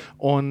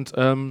 Und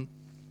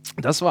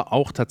das war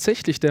auch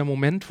tatsächlich der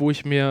Moment, wo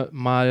ich mir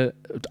mal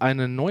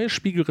eine neue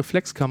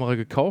Spiegelreflexkamera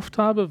gekauft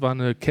habe. War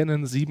eine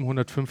Canon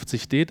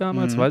 750D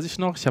damals, weiß ich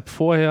noch. Ich habe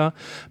vorher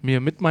mir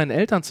mit meinen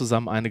Eltern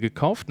zusammen eine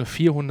gekauft, eine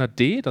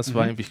 400D. Das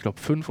war irgendwie, ich glaube,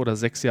 5 oder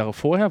 6 Jahre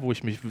vorher, wo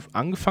ich mich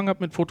angefangen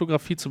habe mit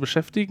Fotografie zu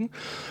beschäftigen.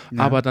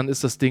 Ja. Aber dann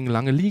ist das Ding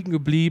lange liegen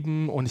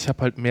geblieben und ich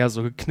habe halt mehr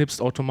so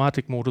geknipst,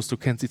 Automatikmodus. Du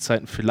kennst die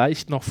Zeiten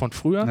vielleicht noch von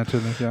früher.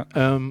 Natürlich, ja.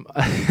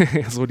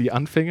 So die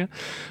Anfänge.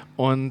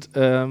 Und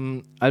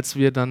als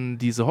wir dann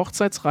diese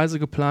Hochzeitsreise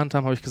geplant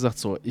haben, habe ich gesagt,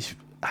 so, ich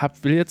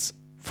will jetzt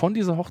von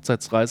dieser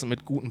Hochzeitsreise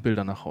mit guten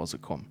Bildern nach Hause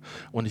kommen.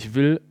 Und ich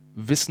will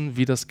wissen,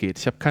 wie das geht.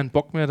 Ich habe keinen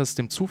Bock mehr, das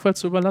dem Zufall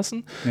zu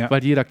überlassen,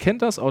 weil jeder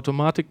kennt das,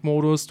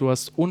 Automatikmodus, du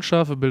hast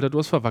unscharfe Bilder, du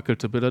hast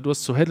verwackelte Bilder, du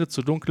hast zu helle,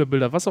 zu dunkle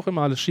Bilder, was auch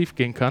immer alles schief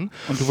gehen kann.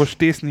 Und du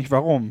verstehst nicht,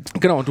 warum.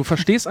 Genau, und du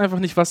verstehst einfach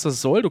nicht, was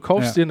das soll. Du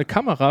kaufst dir eine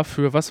Kamera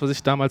für, was weiß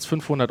ich, damals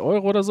 500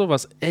 € oder so,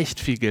 was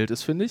echt viel Geld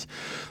ist, finde ich.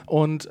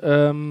 Und,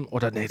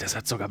 das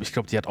hat sogar, ich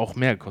glaube, die hat auch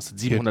mehr gekostet,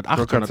 700,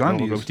 800 €,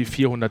 glaube ich, die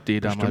 400D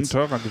damals. Bestimmt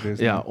teurer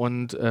gewesen. Ja,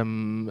 und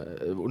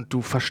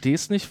du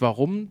verstehst nicht,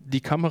 warum die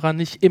Kamera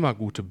nicht immer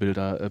gute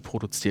Bilder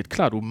produziert.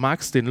 Klar, du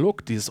magst den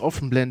Look, dieses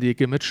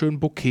offenblendige mit schönem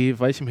Bokeh,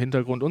 weichem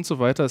Hintergrund und so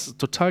weiter, das ist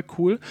total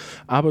cool,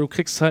 aber du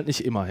kriegst es halt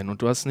nicht immer hin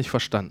und du hast es nicht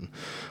verstanden.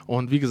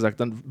 Und wie gesagt,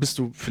 dann bist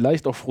du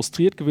vielleicht auch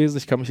frustriert gewesen,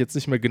 ich kann mich jetzt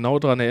nicht mehr genau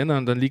daran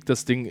erinnern, dann liegt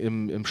das Ding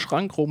im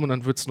Schrank rum und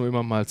dann wird es nur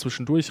immer mal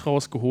zwischendurch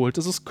rausgeholt,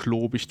 es ist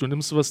klobig, du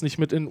nimmst sowas nicht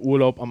mit in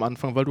Urlaub am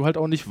Anfang, weil du halt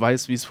auch nicht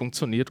weißt, wie es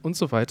funktioniert und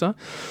so weiter.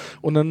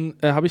 Und dann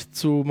habe ich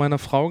zu meiner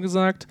Frau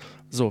gesagt,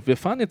 so, wir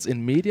fahren jetzt in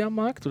den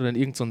Mediamarkt oder in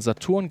irgendeinen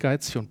Saturn,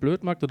 Geizig und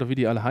Blödmarkt oder wie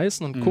die alle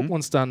heißen und gucken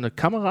uns da eine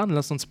Kamera an,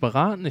 lassen uns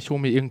beraten. Ich hole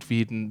mir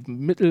irgendwie ein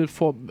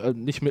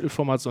nicht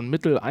Mittelformat, sondern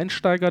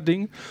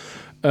Mitteleinsteiger-Ding,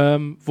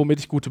 womit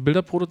ich gute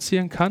Bilder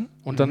produzieren kann.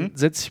 Und dann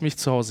setze ich mich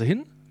zu Hause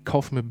hin,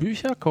 kaufe mir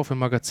Bücher, kaufe mir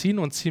Magazine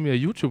und ziehe mir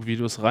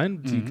YouTube-Videos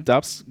rein. Die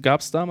gab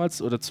es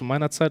damals oder zu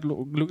meiner Zeit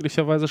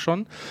glücklicherweise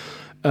schon.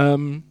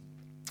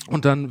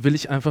 Und dann will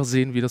ich einfach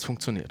sehen, wie das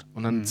funktioniert.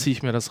 Und dann ziehe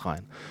ich mir das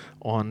rein.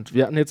 Und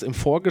wir hatten jetzt im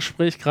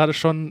Vorgespräch gerade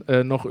schon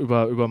noch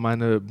über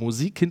meine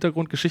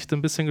Musik-Hintergrundgeschichte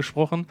ein bisschen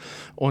gesprochen.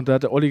 Und da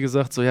hat der Olli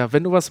gesagt, so ja,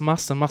 wenn du was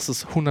machst, dann machst du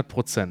es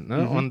 100%.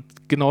 Ne? Und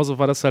genauso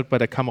war das halt bei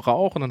der Kamera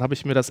auch. Und dann habe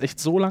ich mir das echt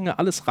so lange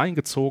alles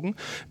reingezogen,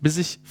 bis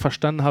ich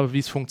verstanden habe, wie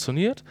es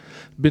funktioniert.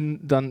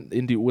 Bin dann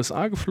in die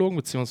USA geflogen,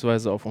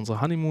 beziehungsweise auf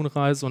unsere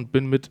Honeymoon-Reise und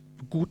bin mit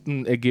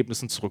guten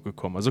Ergebnissen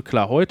zurückgekommen. Also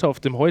klar, heute auf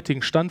dem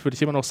heutigen Stand würde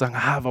ich immer noch sagen,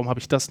 warum habe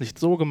ich das nicht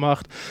so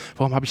gemacht?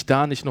 Warum habe ich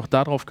da nicht noch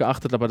darauf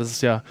geachtet? Aber das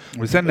ist ja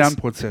ein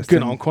Lernprozess.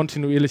 Genau, ein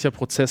kontinuierlicher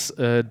Prozess,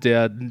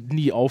 der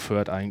nie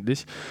aufhört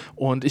eigentlich.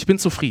 Und ich bin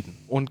zufrieden.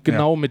 Und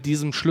genau mit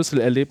diesem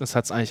Schlüsselerlebnis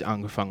hat es eigentlich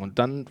angefangen. Und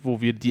dann,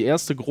 wo wir die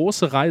erste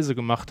große Reise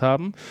gemacht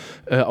haben,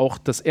 auch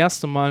das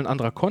erste Mal ein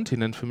anderer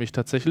Kontinent für mich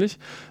tatsächlich,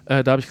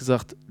 da habe ich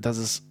gesagt, das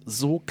ist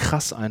so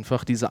krass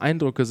einfach, diese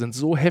Eindrücke sind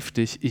so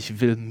heftig, ich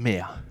will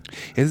mehr.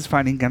 Ja, es ist vor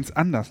allen Dingen ganz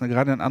anders. Ne?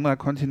 Gerade ein anderer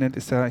Kontinent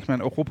ist ja, ich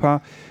meine,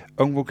 Europa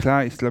irgendwo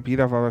klar, ich glaube,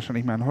 jeder war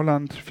wahrscheinlich mal in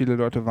Holland, viele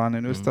Leute waren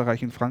in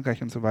Österreich, in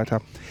Frankreich und so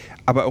weiter.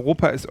 Aber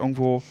Europa ist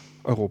irgendwo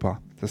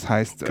Europa. Das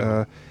heißt,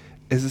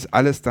 es ist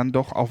alles dann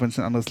doch, auch wenn es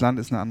ein anderes Land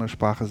ist, eine andere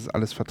Sprache, es ist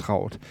alles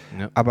vertraut.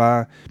 Ja.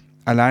 Aber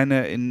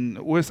alleine in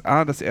den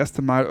USA das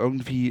erste Mal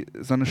irgendwie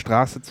so eine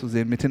Straße zu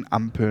sehen mit den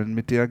Ampeln,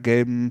 mit der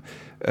gelben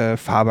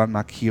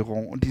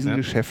Fahrbahnmarkierung und diesen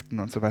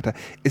Geschäften und so weiter.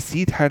 Es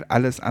sieht halt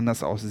alles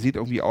anders aus. Es sieht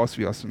irgendwie aus,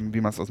 wie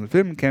man es aus den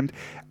Filmen kennt,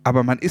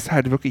 aber man ist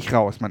halt wirklich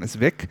raus. Man ist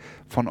weg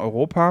von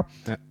Europa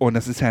und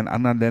das ist ja in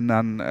anderen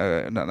Ländern,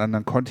 in einem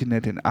anderen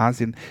Kontinent, in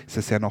Asien, ist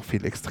das ja noch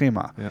viel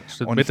extremer.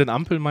 Ja, und mit den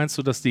Ampeln meinst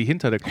du, dass die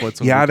hinter der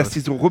Kreuzung Ja, dass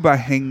die so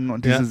rüberhängen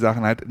und diese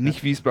Sachen halt.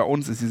 Nicht wie es bei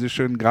uns ist, diese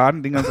schönen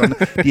geraden Dinger,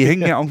 sondern die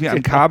hängen ja irgendwie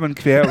an Kabeln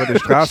quer über der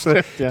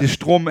Straße. Der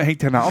Strom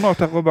hängt ja auch noch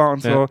darüber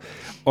und so.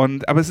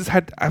 Aber es ist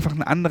halt einfach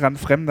ein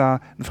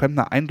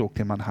fremder Eindruck,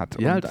 den man hat.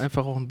 Ja, und halt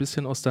einfach auch ein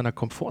bisschen aus deiner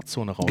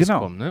Komfortzone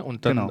rauskommen, ne?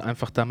 Und dann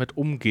einfach damit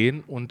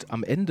umgehen und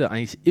am Ende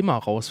eigentlich immer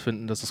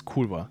rausfinden, dass es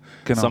cool war.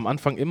 Genau. Also am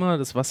Anfang immer,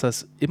 das Wasser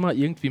ist immer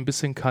irgendwie ein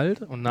bisschen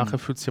kalt und nachher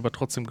fühlt es sich aber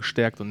trotzdem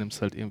gestärkt und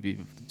nimmst halt irgendwie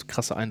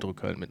krasse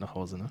Eindrücke halt mit nach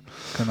Hause. Ne?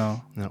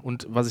 Genau. Ja,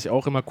 und was ich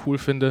auch immer cool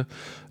finde,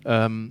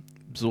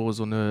 so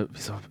eine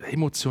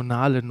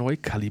emotionale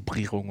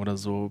Neukalibrierung oder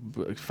so.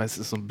 Ich weiß, es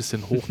ist so ein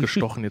bisschen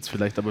hochgestochen jetzt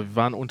vielleicht, aber wir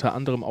waren unter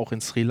anderem auch in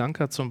Sri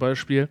Lanka zum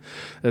Beispiel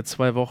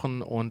 2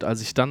 Wochen und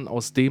als ich dann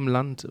aus dem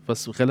Land,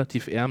 was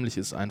relativ ärmlich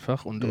ist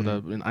einfach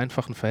oder in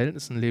einfachen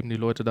Verhältnissen leben die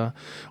Leute da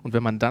und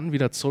wenn man dann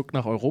wieder zurück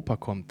nach Europa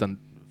kommt, dann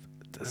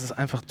es ist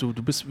einfach, du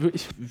bist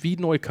wirklich wie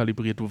neu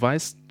kalibriert. Du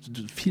weißt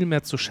viel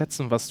mehr zu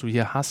schätzen, was du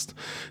hier hast.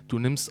 Du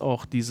nimmst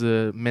auch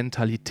diese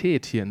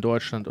Mentalität hier in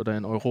Deutschland oder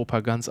in Europa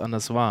ganz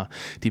anders wahr.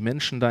 Die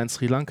Menschen da in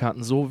Sri Lanka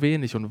hatten so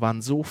wenig und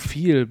waren so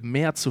viel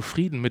mehr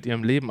zufrieden mit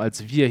ihrem Leben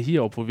als wir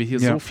hier, obwohl wir hier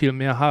so viel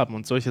mehr haben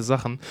und solche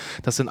Sachen.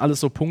 Das sind alles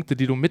so Punkte,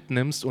 die du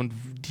mitnimmst und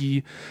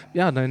die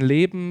dein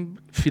Leben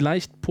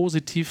vielleicht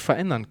positiv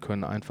verändern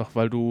können, einfach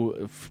weil du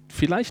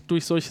vielleicht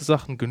durch solche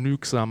Sachen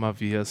genügsamer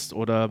wirst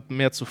oder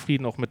mehr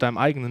zufrieden auch mit deinem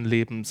eigenen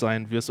Leben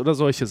sein wirst oder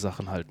solche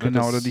Sachen halt.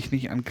 Genau, oder dich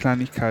nicht an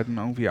Kleinigkeiten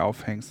irgendwie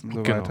aufhängst und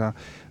so weiter.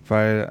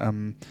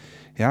 Weil,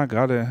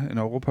 gerade in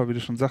Europa, wie du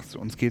schon sagst,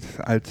 uns geht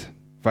halt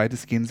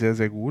weitestgehend sehr,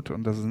 sehr gut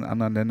und das ist in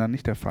anderen Ländern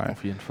nicht der Fall.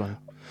 Auf jeden Fall.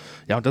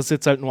 Ja, und das ist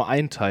jetzt halt nur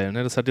ein Teil.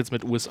 Ne? Das hat jetzt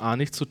mit USA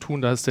nichts zu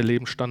tun. Da ist der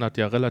Lebensstandard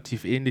ja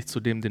relativ ähnlich zu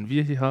dem, den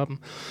wir hier haben.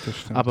 Das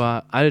stimmt.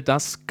 Aber all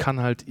das kann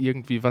halt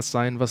irgendwie was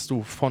sein, was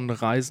du von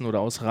Reisen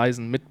oder aus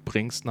Reisen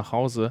mitbringst nach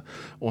Hause.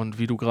 Und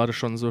wie du gerade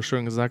schon so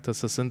schön gesagt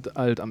hast, das sind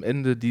halt am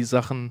Ende die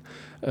Sachen,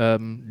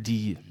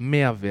 die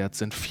mehr wert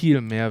sind,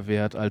 viel mehr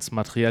wert als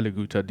materielle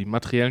Güter. Die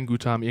materiellen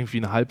Güter haben irgendwie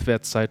eine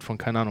Halbwertszeit von,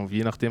 keine Ahnung,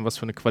 je nachdem, was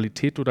für eine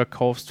Qualität du da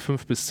kaufst,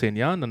 5 bis 10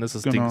 Jahren. Dann ist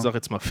das Ding, sag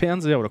jetzt mal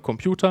Fernseher oder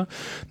Computer.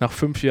 Nach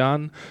 5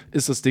 Jahren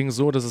ist das Ding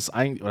so, dass es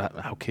eigentlich, oder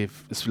okay,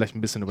 ist vielleicht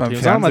ein bisschen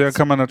übertrieben. Beim Fernseher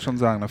kann man das schon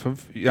sagen. Nach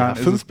 5 Jahren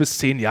ist 5 bis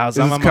 10 Jahre,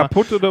 sagen wir mal. Ist es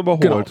kaputt oder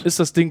überholt? Genau, ist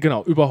das Ding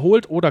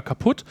überholt oder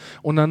kaputt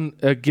und dann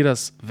geht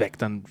das weg,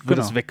 dann wird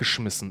es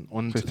weggeschmissen.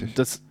 Und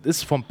das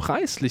ist vom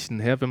Preislichen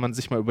her, wenn man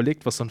sich mal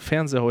überlegt, was so ein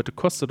Fernseher heute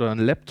kostet oder ein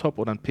Laptop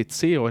oder ein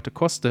PC heute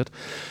kostet,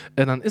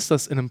 dann ist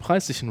das in einem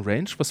preislichen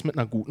Range, was mit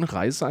einer guten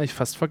Reise eigentlich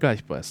fast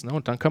vergleichbar ist. Ne?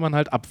 Und dann kann man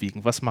halt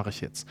abwiegen, was mache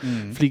ich jetzt?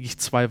 Fliege ich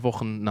 2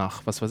 Wochen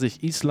nach, was weiß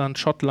ich, Island,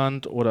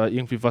 Schottland oder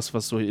irgendwie was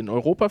so in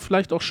Europa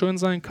vielleicht auch schön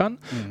sein kann,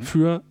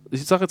 für,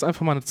 ich sage jetzt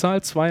einfach mal eine Zahl,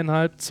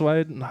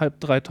 2.500,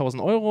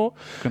 3.000 Euro.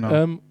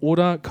 Genau.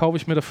 Oder kaufe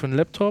ich mir dafür einen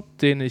Laptop,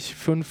 den ich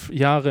 5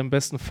 Jahre im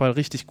besten Fall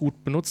richtig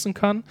gut benutzen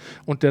kann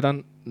und der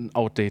dann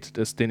outdated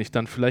ist, den ich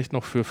dann vielleicht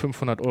noch für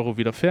 500 Euro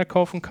wieder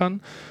verkaufen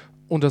kann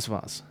und das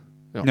war's.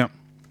 Ja.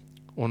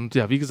 Und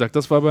ja, wie gesagt,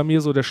 das war bei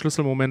mir so der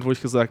Schlüsselmoment, wo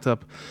ich gesagt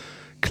habe,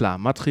 klar,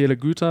 materielle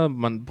Güter,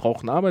 man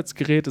braucht ein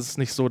Arbeitsgerät, es ist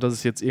nicht so, dass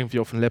ich jetzt irgendwie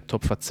auf einen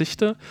Laptop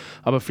verzichte,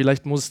 aber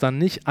vielleicht muss es dann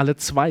nicht alle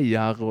 2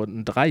 Jahre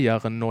und 3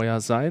 Jahre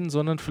neuer sein,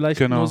 sondern vielleicht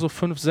nur so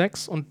 5,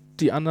 6 und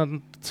die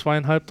anderen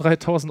 2.500,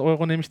 3.000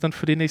 Euro nehme ich dann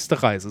für die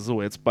nächste Reise.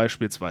 So jetzt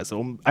beispielsweise,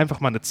 um einfach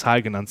mal eine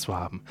Zahl genannt zu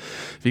haben.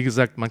 Wie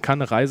gesagt, man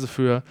kann eine Reise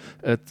für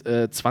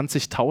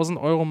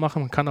 20.000 Euro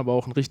machen, man kann aber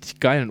auch einen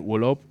richtig geilen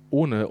Urlaub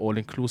ohne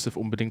All-Inclusive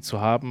unbedingt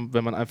zu haben,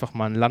 wenn man einfach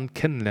mal ein Land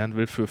kennenlernen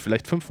will, für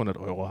vielleicht 500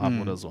 Euro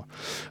haben oder so.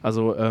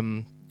 Also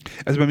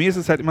bei mir ist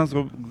es halt immer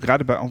so,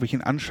 gerade bei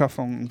irgendwelchen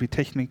Anschaffungen, irgendwie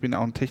Technik, bin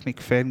auch ein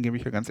Technik-Fan, gebe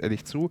ich ja ganz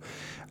ehrlich zu,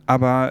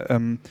 aber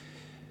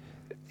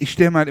ich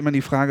stelle mir halt immer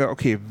die Frage,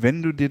 okay,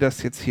 wenn du dir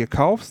das jetzt hier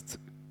kaufst,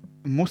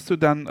 musst du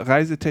dann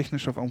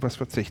reisetechnisch auf irgendwas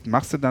verzichten?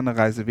 Machst du dann eine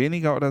Reise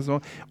weniger oder so?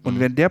 Und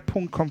wenn der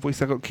Punkt kommt, wo ich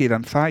sage, okay,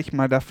 dann fahre ich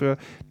mal dafür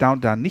da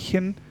und da nicht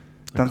hin,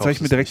 dann sage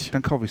ich mir direkt,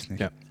 dann kaufe ich es nicht.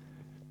 Ja.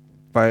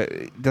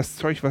 Weil das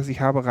Zeug, was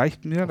ich habe,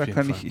 reicht mir. Da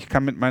kann ich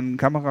kann mit meinen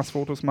Kameras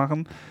Fotos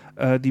machen,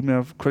 die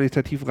mir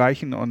qualitativ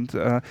reichen und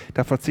da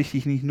verzichte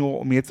ich nicht nur,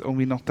 um jetzt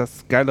irgendwie noch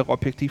das geilere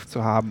Objektiv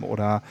zu haben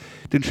oder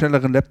den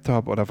schnelleren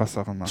Laptop oder was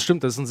auch immer.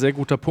 Stimmt, das ist ein sehr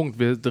guter Punkt.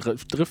 Wir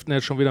driften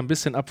jetzt schon wieder ein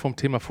bisschen ab vom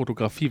Thema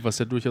Fotografie, was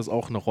ja durchaus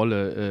auch eine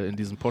Rolle in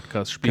diesem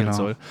Podcast spielen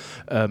soll.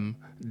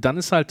 Dann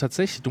ist halt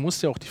tatsächlich, du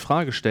musst dir auch die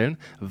Frage stellen,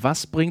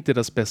 was bringt dir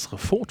das bessere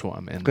Foto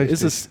am Ende?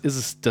 Ist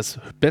es das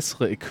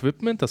bessere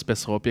Equipment, das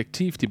bessere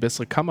Objektiv, die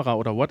bessere Kamera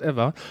oder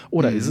whatever?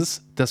 Oder ist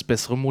es das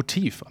bessere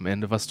Motiv am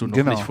Ende, was du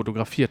noch nicht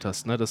fotografiert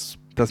hast? Ne? Das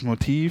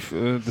Motiv,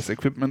 das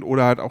Equipment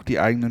oder halt auch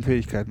die eigenen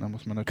Fähigkeiten, da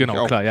muss man natürlich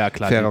auch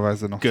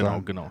fairerweise noch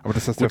sagen. Genau. Aber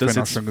das hast du ja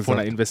vorhin auch schon gesagt. Von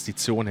der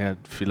Investition her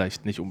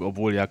vielleicht nicht,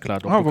 obwohl du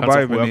kannst auch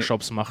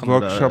Workshops machen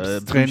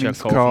oder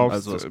Trainings Bücher kaufen,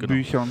 also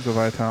Bücher und so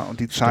weiter und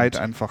die Zeit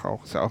einfach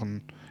auch, ist ja auch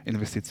ein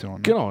Investitionen.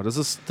 Ne? Genau, das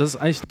ist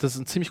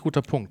ein ziemlich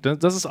guter Punkt.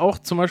 Das ist auch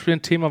zum Beispiel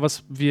ein Thema,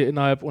 was wir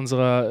innerhalb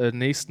unserer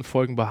nächsten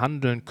Folgen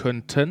behandeln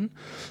könnten.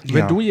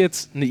 Wenn du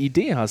jetzt eine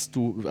Idee hast,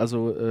 du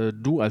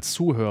als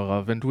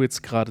Zuhörer, wenn du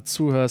jetzt gerade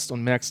zuhörst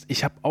und merkst,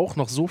 ich habe auch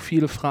noch so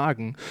viele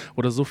Fragen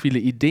oder so viele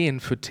Ideen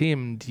für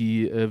Themen,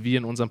 die wir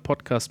in unserem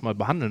Podcast mal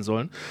behandeln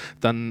sollen,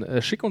 dann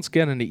schick uns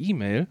gerne eine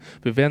E-Mail.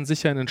 Wir werden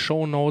sicher in den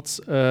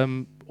Shownotes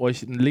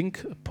euch einen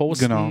Link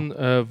posten,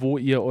 wo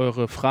ihr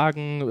eure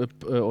Fragen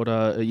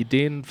oder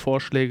Ideen,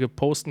 Vorschläge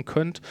posten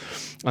könnt.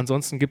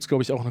 Ansonsten gibt es,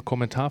 glaube ich, auch eine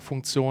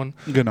Kommentarfunktion,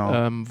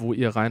 wo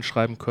ihr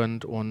reinschreiben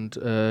könnt. Und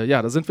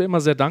da sind wir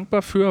immer sehr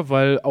dankbar für,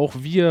 weil auch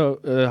wir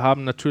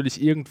haben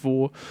natürlich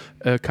irgendwo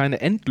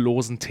keine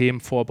endlosen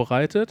Themen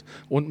vorbereitet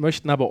und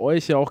möchten aber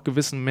euch ja auch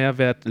gewissen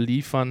Mehrwert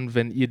liefern,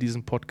 wenn ihr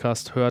diesen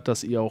Podcast hört,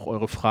 dass ihr auch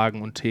eure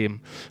Fragen und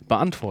Themen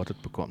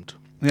beantwortet bekommt.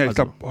 Ja, ich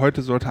glaube,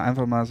 heute sollte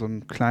einfach mal so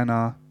ein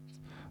kleiner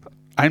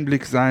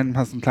Einblick sein,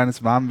 hast ein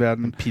kleines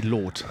Warmwerden.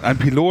 Ein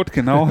Pilot,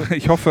 genau.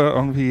 Ich hoffe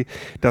irgendwie,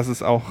 dass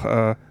es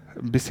auch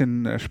ein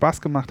bisschen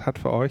Spaß gemacht hat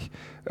für euch,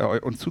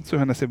 uns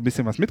zuzuhören, dass ihr ein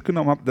bisschen was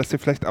mitgenommen habt, dass ihr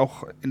vielleicht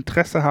auch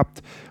Interesse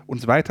habt,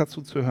 uns weiter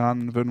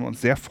zuzuhören, würden wir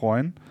uns sehr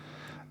freuen.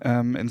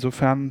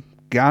 Insofern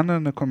gerne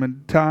einen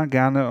Kommentar,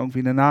 gerne irgendwie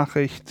eine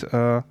Nachricht,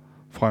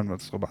 freuen wir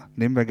uns drüber.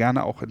 Nehmen wir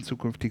gerne auch in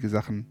zukünftige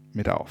Sachen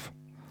mit auf.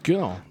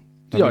 Genau.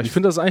 Ja, ich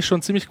finde das eigentlich schon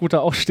ein ziemlich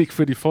guter Ausstieg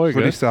für die Folge.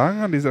 Würde ich sagen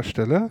an dieser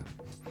Stelle.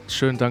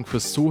 Schönen Dank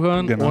fürs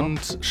Zuhören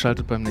und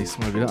schaltet beim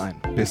nächsten Mal wieder ein.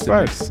 Bis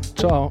bald.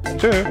 Ciao.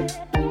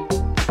 Tschö.